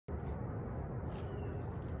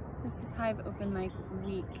This is Hive Open Mic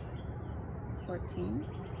week 14,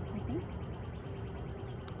 I think.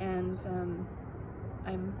 And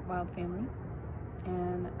I'm Wild Family,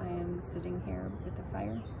 and I am sitting here with the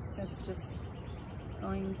fire that's just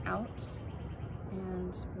going out,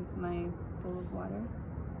 and with my bowl of water.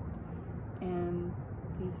 And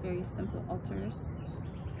these very simple altars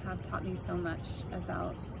have taught me so much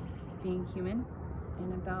about being human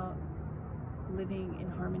and about living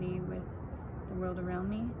in harmony with the world around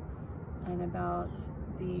me, and about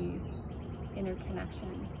the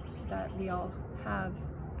interconnection that we all have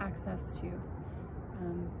access to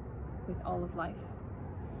with all of life.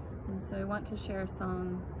 And so I want to share a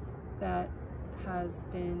song that has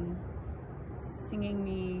been singing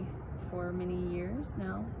me for many years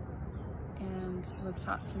now, and was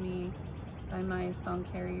taught to me by my song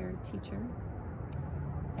carrier teacher,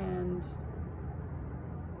 and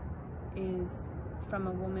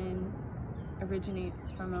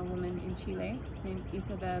originates from a woman in Chile named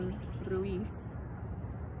Isabel Ruiz,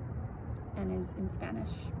 and is in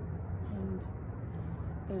Spanish. And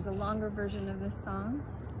there's a longer version of this song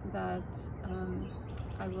that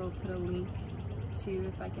I will put a link to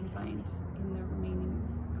if I can find in the remaining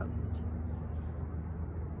post.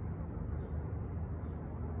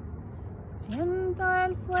 Siento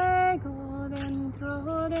el fuego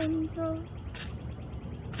dentro, dentro.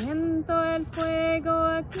 Siento el fuego,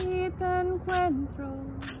 aquí te encuentro.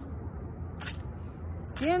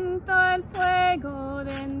 Siento el fuego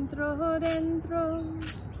dentro, dentro.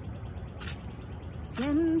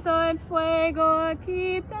 Siento el fuego,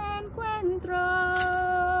 aquí te encuentro.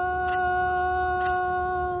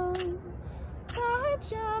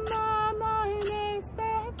 Pachamama, en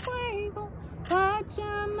este fuego.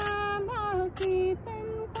 Pachamama, aquí te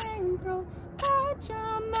encuentro.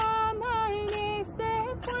 Pachamama, en este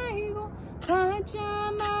fuego.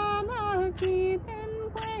 Pachamama, aquí te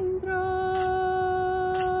encuentro.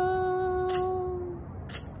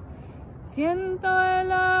 Siento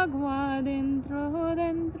el agua dentro,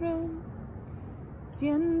 dentro.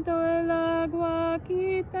 Siento el agua,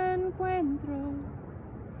 aquí te encuentro.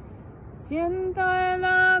 Siento el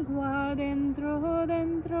agua dentro,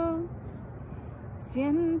 dentro.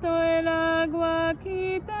 Siento el agua,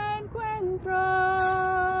 aquí te encuentro.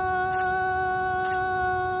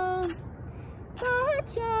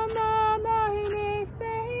 Pachamama, en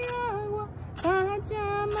este agua.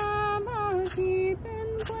 Pachamama, aquí te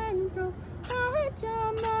encuentro.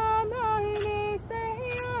 Pachamama, en este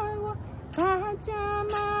agua.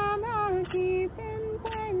 Pachamama, aquí te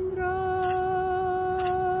encuentro.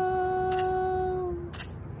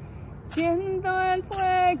 Siento el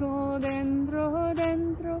fuego dentro,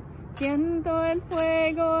 dentro. Siento el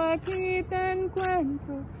fuego, aquí te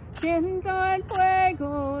encuentro. Siento el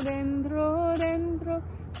fuego dentro, dentro.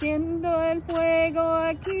 Siento el fuego,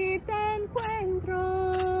 aquí te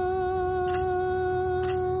encuentro.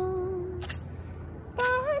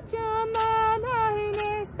 Pachamama, en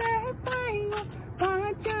este fuego.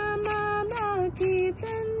 Pachamama, aquí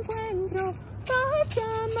te encuentro.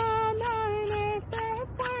 Pachamama, en este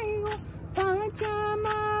fuego.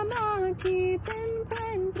 Pachamama, aquí te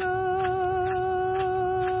encuentro.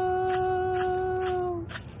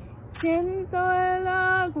 Siento el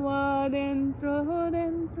agua dentro,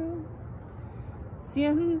 dentro.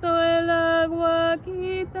 Siento el agua,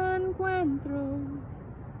 aquí te encuentro.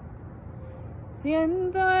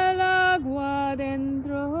 Siento el agua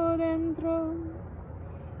dentro, dentro.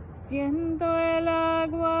 Siento el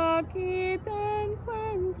agua, aquí te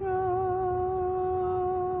encuentro.